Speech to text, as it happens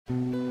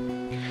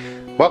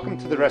Welcome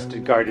to the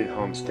Rusted Garden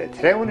Homestead.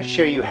 Today I want to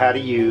show you how to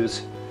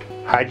use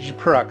hydrogen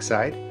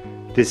peroxide.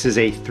 This is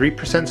a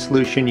 3%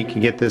 solution. You can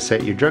get this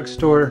at your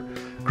drugstore,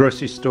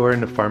 grocery store,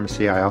 in the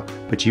pharmacy aisle,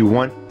 but you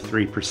want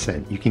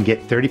 3%. You can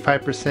get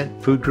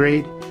 35% food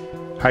grade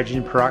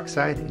hydrogen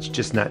peroxide. It's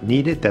just not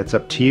needed. That's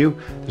up to you.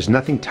 There's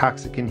nothing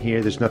toxic in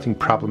here. There's nothing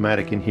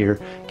problematic in here.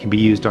 It can be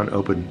used on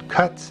open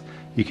cuts.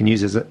 You can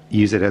use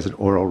it as an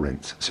oral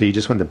rinse. So you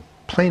just want the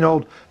plain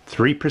old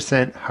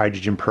 3%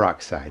 hydrogen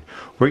peroxide.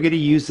 We're going to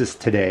use this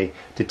today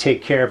to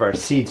take care of our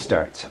seed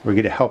starts. We're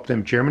going to help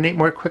them germinate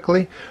more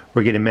quickly.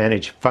 We're going to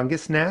manage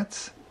fungus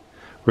gnats.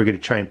 We're going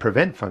to try and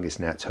prevent fungus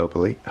gnats,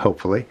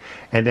 hopefully.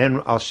 And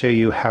then I'll show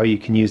you how you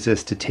can use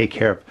this to take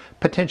care of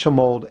potential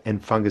mold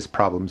and fungus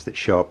problems that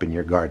show up in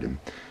your garden.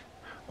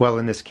 Well,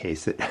 in this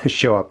case, that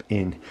show up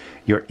in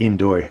your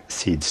indoor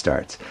seed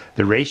starts.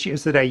 The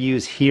ratios that I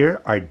use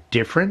here are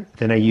different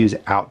than I use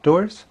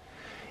outdoors.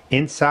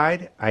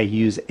 Inside, I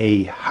use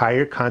a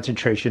higher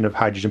concentration of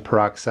hydrogen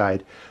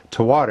peroxide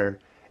to water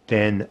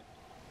than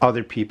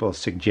other people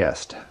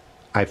suggest.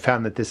 I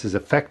found that this is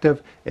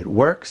effective. It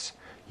works.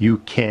 You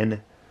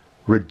can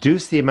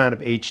reduce the amount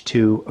of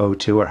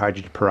H2O2 or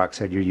hydrogen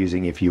peroxide you're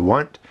using if you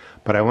want,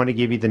 but I want to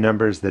give you the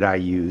numbers that I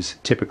use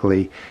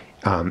typically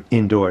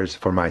indoors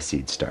for my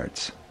seed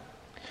starts.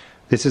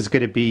 This is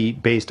going to be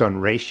based on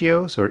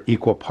ratios or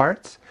equal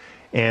parts,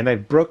 and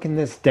I've broken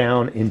this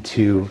down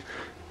into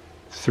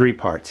three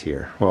parts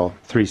here, well,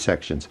 three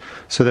sections.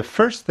 So the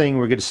first thing,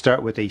 we're going to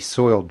start with a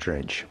soil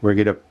drench. We're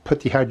going to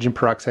put the hydrogen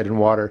peroxide and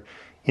water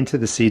into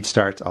the seed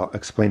starts. I'll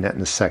explain that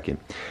in a second.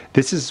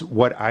 This is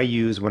what I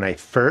use when I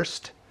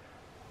first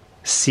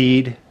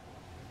seed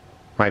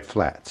my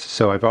flats.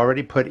 So I've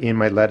already put in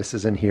my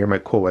lettuces in here, my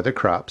cool weather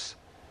crops,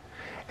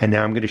 and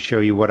now I'm going to show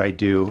you what I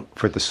do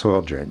for the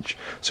soil drench.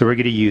 So we're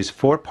going to use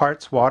 4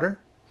 parts water,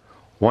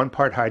 1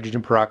 part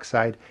hydrogen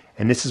peroxide,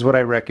 and this is what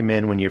I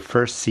recommend when you're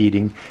first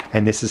seeding,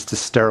 and this is to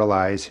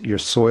sterilize your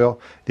soil.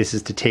 This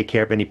is to take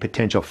care of any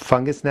potential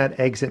fungus gnat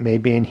eggs that may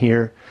be in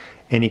here,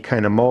 any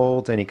kind of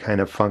mold, any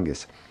kind of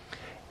fungus.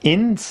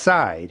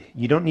 Inside,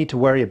 you don't need to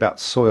worry about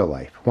soil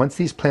life. Once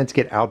these plants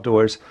get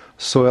outdoors,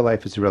 soil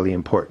life is really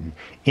important.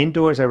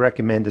 Indoors, I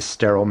recommend a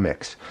sterile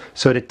mix.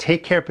 So to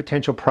take care of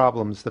potential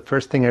problems, the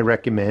first thing I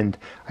recommend,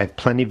 I have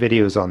plenty of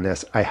videos on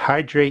this, I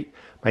hydrate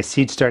my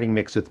seed starting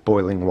mix with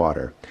boiling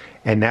water,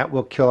 and that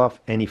will kill off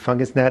any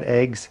fungus gnat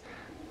eggs,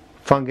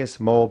 fungus,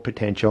 mold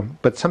potential,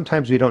 but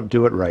sometimes we don't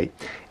do it right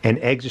and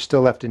eggs are still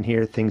left in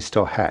here, things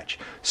still hatch.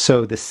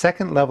 So the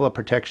second level of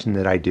protection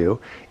that I do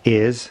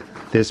is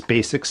this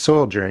basic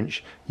soil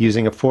drench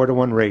using a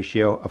 4-to-1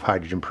 ratio of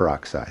hydrogen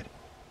peroxide.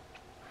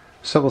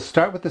 So we'll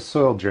start with the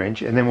soil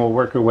drench and then we'll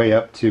work our way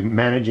up to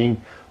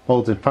managing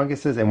molds and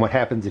funguses and what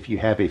happens if you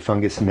have a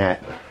fungus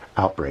gnat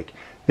outbreak.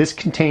 This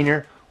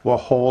container will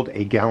hold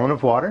a gallon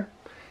of water,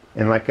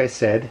 and like I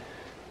said,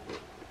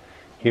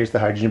 here's the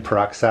hydrogen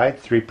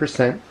peroxide,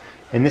 3%,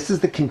 and this is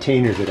the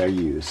container that I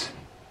use.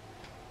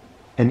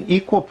 An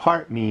equal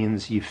part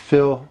means you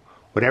fill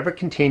whatever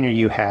container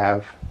you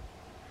have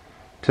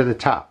to the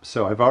top.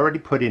 So I've already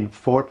put in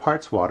 4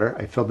 parts water.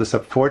 I filled this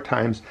up 4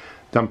 times,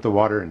 dumped the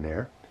water in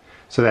there.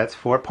 So that's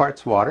 4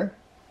 parts water.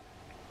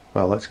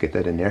 Well, let's get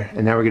that in there.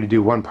 And now we're going to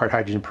do 1 part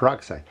hydrogen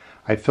peroxide.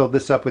 I filled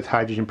this up with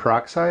hydrogen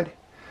peroxide.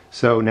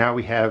 So now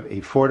we have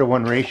a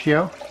 4-to-1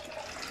 ratio,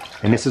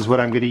 and this is what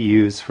I'm going to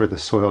use for the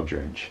soil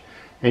drench.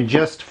 And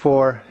just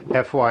for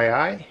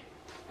FYI,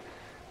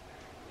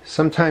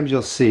 sometimes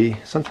you'll see,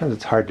 sometimes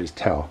it's hard to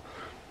tell,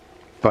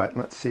 but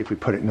let's see if we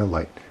put it in the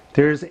light.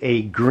 There's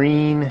a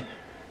green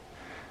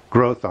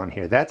growth on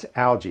here. That's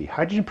algae.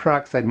 Hydrogen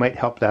peroxide might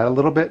help that a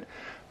little bit,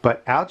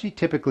 but algae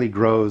typically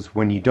grows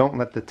when you don't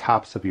let the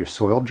tops of your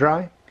soil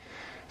dry.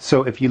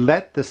 So if you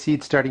let the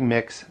seed starting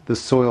mix, the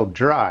soil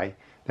dry,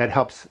 that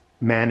helps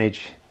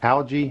manage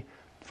algae,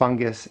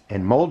 fungus,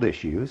 and mold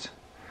issues.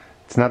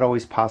 It's not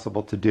always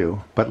possible to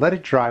do, but let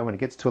it dry. When it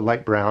gets to a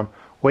light brown,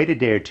 wait a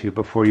day or two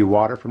before you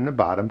water from the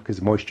bottom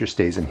because moisture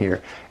stays in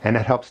here, and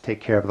that helps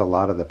take care of a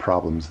lot of the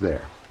problems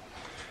there.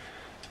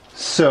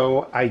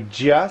 So I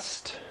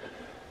just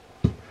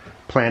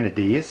planted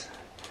these,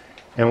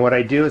 and what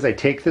I do is I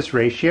take this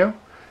ratio.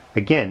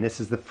 Again, this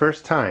is the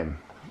first time.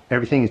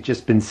 Everything has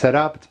just been set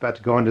up. It's about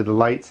to go under the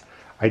lights.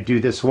 I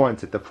do this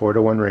once at the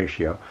 4-to-1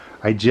 ratio.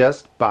 I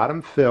just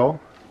bottom fill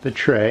the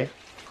tray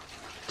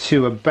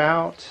to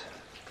about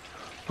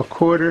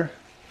 1/4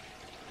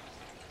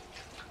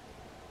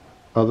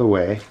 of the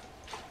way,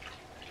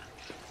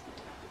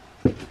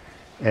 and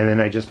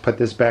then I just put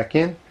this back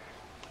in.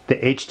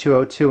 The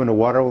H2O2 and the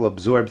water will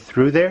absorb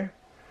through there.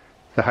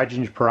 The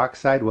hydrogen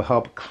peroxide will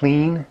help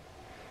clean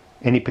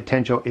any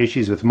potential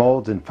issues with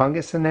molds and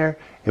fungus in there.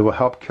 It will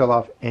help kill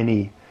off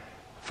any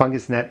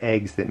fungus gnat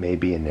eggs that may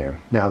be in there.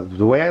 Now,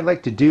 the way I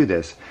like to do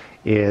this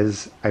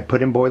is I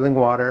put in boiling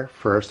water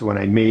first. When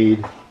I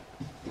made,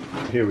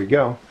 here we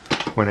go,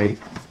 when I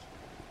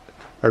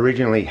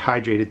originally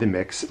hydrated the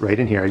mix right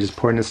in here, I just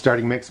poured in the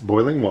starting mix,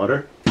 boiling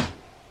water.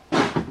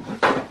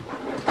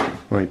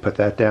 Let me put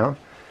that down.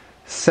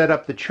 Set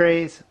up the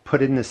trays,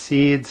 put in the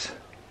seeds,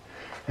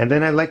 And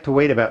then I like to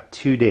wait about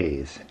 2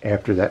 days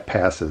after that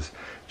passes,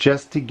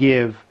 just to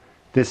give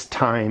this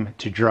time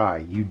to dry.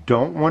 You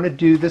don't want to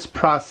do this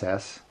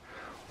process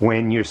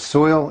when your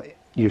soil,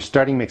 your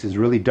starting mix is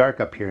really dark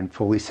up here and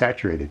fully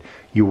saturated.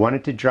 You want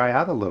it to dry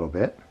out a little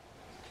bit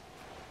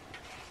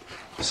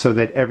so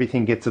that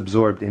everything gets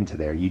absorbed into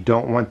there. You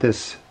don't want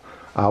this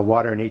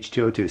water and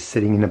H2O2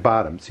 sitting in the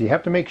bottom. So you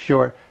have to make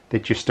sure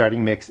that your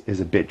starting mix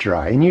is a bit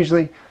dry. And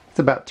usually it's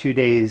about 2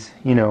 days,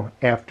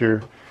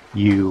 after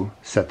you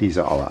set these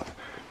all up.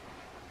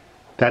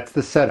 That's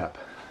the setup.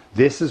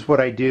 This is what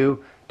I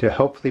do to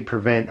hopefully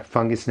prevent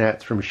fungus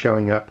gnats from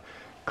showing up,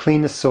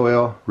 clean the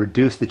soil,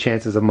 reduce the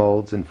chances of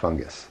molds and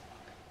fungus.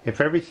 If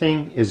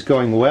everything is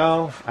going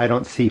well, I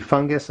don't see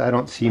fungus, I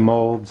don't see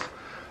molds,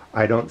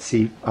 I don't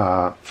see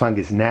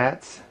fungus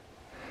gnats,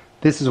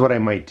 this is what I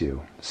might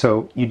do.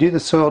 So you do the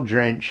soil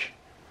drench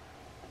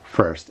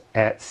first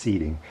at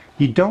seeding.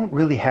 You don't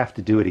really have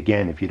to do it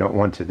again if you don't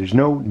want to. There's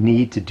no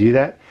need to do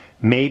that.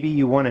 Maybe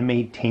you want to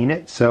maintain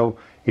it. So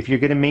if you're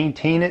going to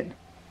maintain it,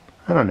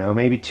 I don't know,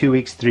 maybe 2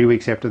 weeks, 3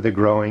 weeks after they're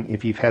growing,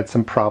 if you've had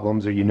some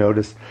problems or you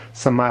notice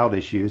some mild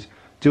issues,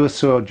 do a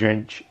soil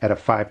drench at a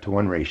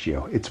 5-to-1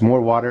 ratio. It's more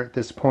water at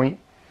this point.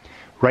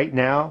 Right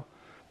now,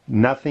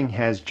 nothing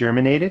has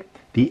germinated.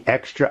 The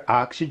extra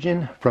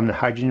oxygen from the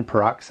hydrogen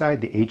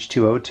peroxide, the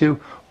H2O2,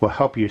 will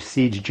help your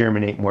seeds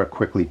germinate more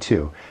quickly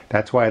too.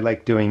 That's why I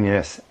like doing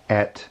this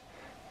at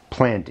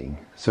planting,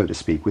 so to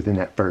speak, within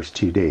that first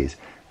 2 days.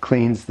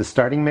 Cleans the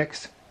starting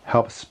mix,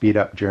 helps speed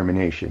up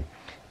germination.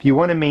 If you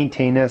want to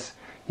maintain this,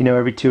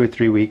 every 2 or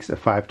 3 weeks, a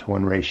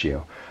 5-to-1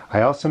 ratio.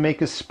 I also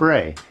make a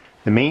spray.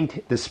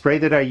 The spray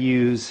that I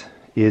use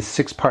is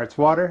 6 parts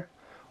water,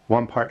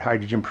 1 part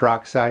hydrogen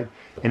peroxide,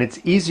 and it's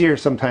easier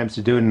sometimes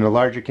to do it in a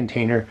larger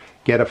container,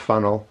 get a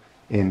funnel,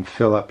 and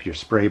fill up your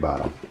spray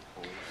bottle.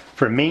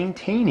 For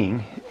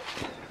maintaining,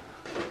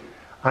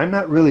 I'm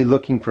not really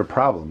looking for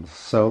problems.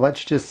 So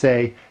let's just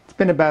say it's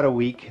been about a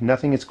week,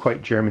 nothing is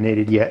quite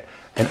germinated yet,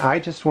 and I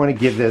just want to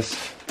give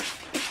this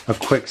a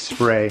quick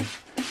spray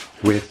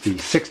with the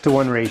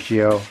 6-to-1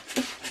 ratio,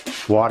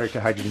 water to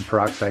hydrogen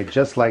peroxide,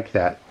 just like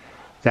that.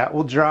 That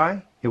will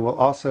dry. It will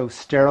also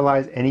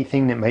sterilize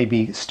anything that may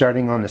be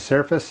starting on the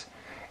surface,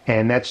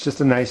 and that's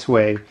just a nice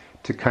way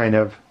to kind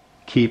of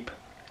keep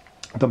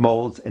the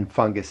molds and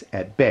fungus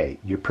at bay.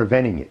 You're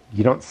preventing it.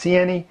 You don't see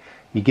any,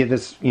 you give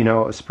this,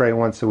 a spray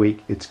once a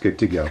week, it's good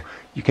to go.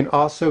 You can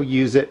also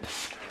use it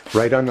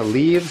right on the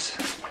leaves.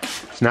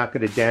 It's not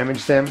going to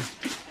damage them.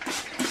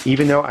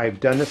 Even though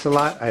I've done this a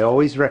lot, I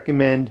always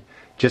recommend,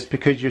 just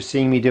because you're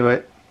seeing me do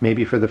it,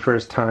 maybe for the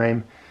first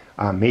time,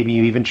 maybe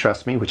you even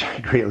trust me, which I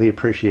greatly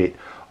appreciate,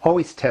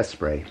 always test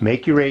spray.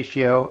 Make your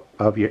ratio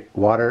of your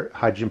water,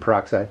 hydrogen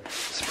peroxide,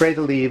 spray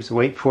the leaves,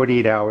 wait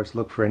 48 hours,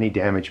 look for any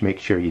damage, make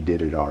sure you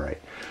did it all right.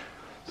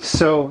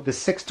 So the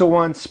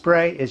 6-to-1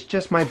 spray is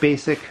just my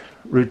basic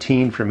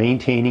routine for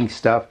maintaining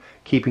stuff,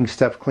 keeping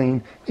stuff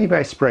clean. Maybe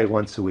I spray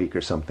once a week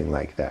or something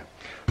like that.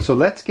 So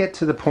let's get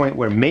to the point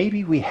where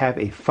maybe we have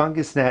a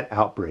fungus gnat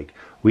outbreak.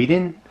 We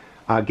didn't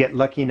get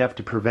lucky enough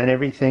to prevent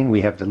everything.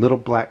 We have the little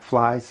black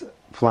flies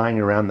flying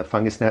around, the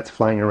fungus gnats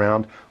flying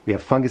around. We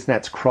have fungus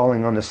gnats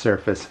crawling on the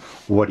surface.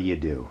 What do you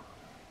do?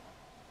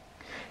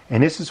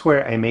 And this is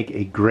where I make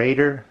a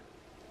greater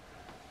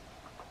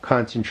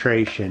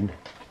concentration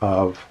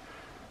of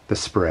the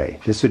spray.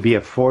 This would be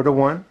a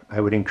 4-to-1. I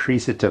would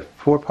increase it to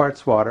 4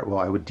 parts water. Well,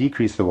 I would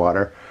decrease the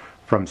water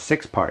from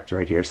 6 parts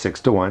right here,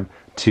 6-to-1,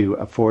 to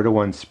a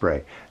 4-to-1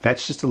 spray.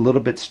 That's just a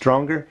little bit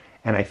stronger,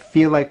 and I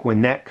feel like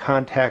when that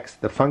contacts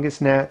the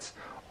fungus gnats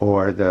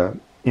or the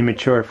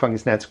immature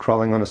fungus gnats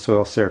crawling on the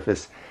soil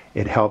surface,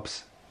 it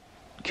helps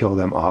kill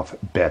them off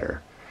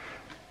better.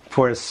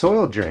 For a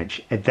soil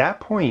drench, at that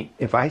point,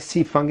 if I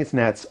see fungus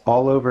gnats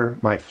all over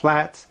my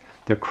flats,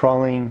 they're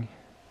crawling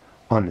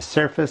on the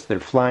surface, they're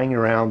flying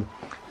around,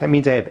 that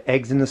means I have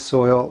eggs in the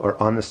soil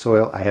or on the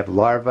soil, I have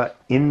larvae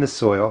in the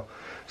soil.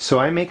 So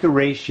I make a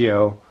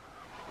ratio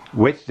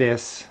with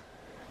this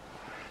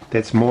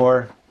that's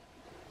more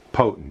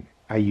potent.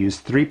 I use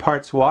 3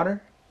 parts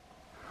water,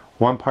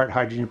 1 part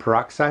hydrogen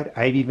peroxide.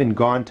 I've even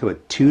gone to a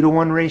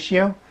 2-to-1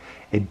 ratio.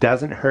 It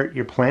doesn't hurt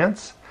your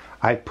plants.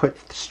 I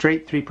put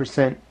straight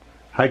 3%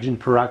 hydrogen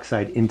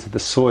peroxide into the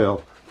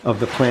soil of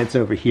the plants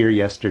over here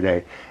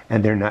yesterday,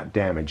 and they're not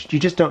damaged. You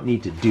just don't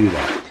need to do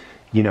that.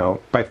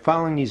 By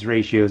following these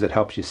ratios, it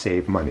helps you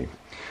save money.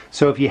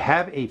 So if you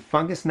have a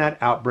fungus gnat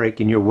outbreak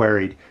and you're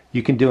worried,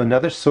 you can do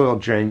another soil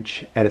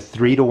drench at a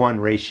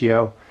 3-to-1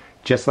 ratio,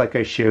 just like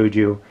I showed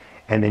you,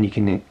 and then you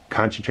can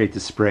concentrate the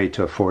spray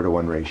to a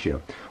 4-to-1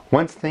 ratio.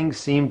 Once things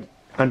seem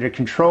under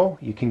control,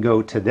 you can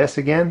go to this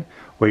again,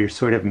 where you're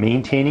sort of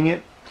maintaining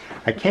it.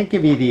 I can't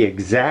give you the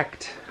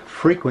exact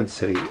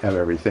frequency of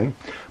everything,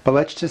 but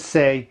let's just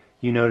say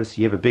you notice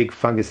you have a big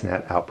fungus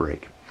gnat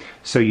outbreak.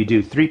 So you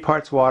do 3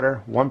 parts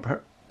water,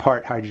 1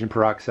 part hydrogen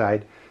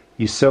peroxide,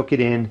 you soak it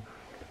in.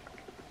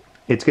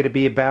 It's going to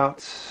be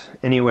about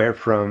anywhere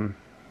from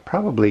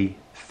probably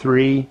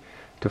 3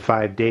 to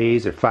 5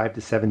 days or 5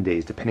 to 7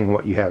 days, depending on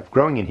what you have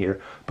growing in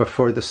here,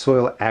 before the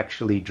soil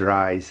actually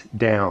dries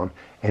down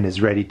and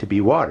is ready to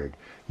be watered.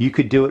 You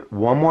could do it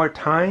one more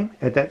time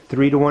at that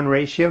 3-to-1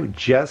 ratio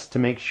just to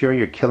make sure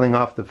you're killing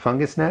off the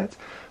fungus gnats,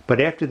 but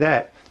after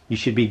that you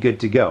should be good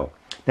to go.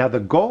 Now the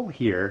goal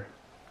here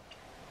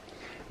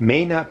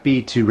may not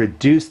be to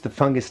reduce the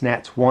fungus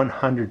gnats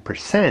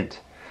 100%,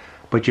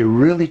 but you're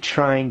really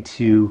trying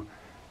to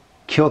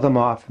kill them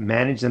off,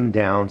 manage them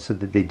down so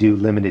that they do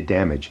limited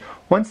damage.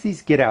 Once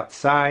these get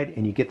outside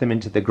and you get them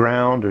into the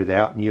ground or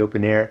they're out in the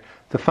open air,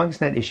 the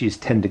fungus gnat issues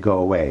tend to go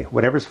away.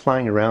 Whatever's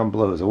flying around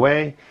blows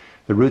away,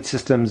 the root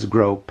systems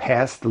grow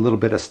past the little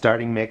bit of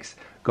starting mix,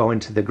 go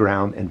into the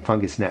ground, and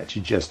fungus gnats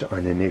just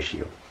aren't an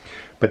issue.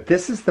 But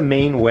this is the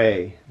main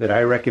way that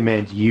I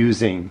recommend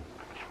using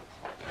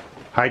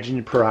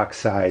hydrogen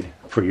peroxide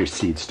for your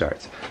seed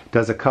starts. It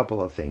does a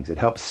couple of things. It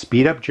helps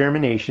speed up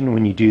germination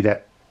when you do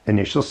that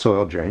initial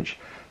soil drench,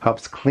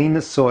 helps clean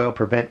the soil,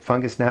 prevent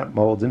fungus gnat,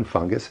 molds, and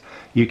fungus.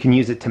 You can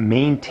use it to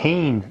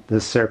maintain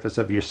the surface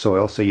of your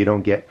soil so you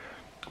don't get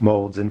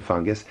molds and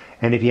fungus.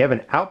 And if you have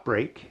an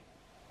outbreak,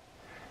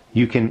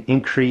 you can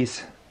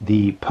increase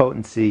the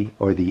potency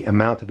or the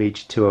amount of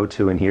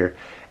H2O2 in here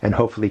and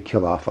hopefully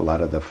kill off a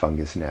lot of the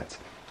fungus gnats.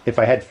 If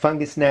I had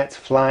fungus gnats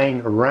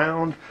flying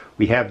around,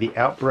 we have the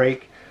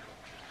outbreak,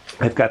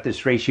 I've got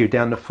this ratio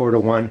down to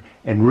 4-to-1,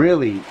 and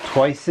really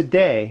twice a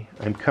day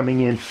I'm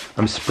coming in,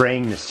 I'm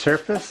spraying the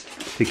surface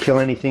to kill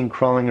anything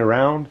crawling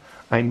around.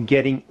 I'm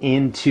getting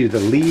into the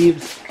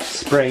leaves,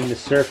 spraying the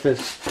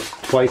surface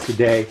twice a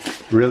day,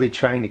 really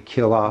trying to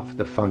kill off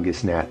the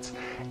fungus gnats.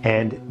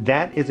 And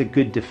that is a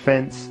good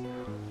defense,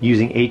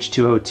 using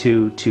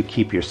H2O2 to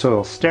keep your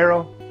soil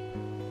sterile,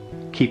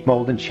 keep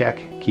mold in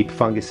check, keep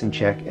fungus in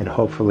check, and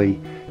hopefully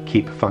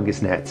keep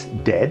fungus gnats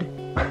dead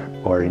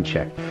or in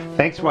check.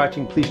 Thanks for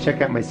watching. Please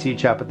check out my seed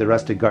shop at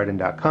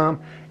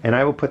therustedgarden.com, and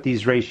I will put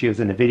these ratios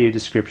in the video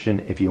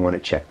description if you want to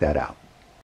check that out.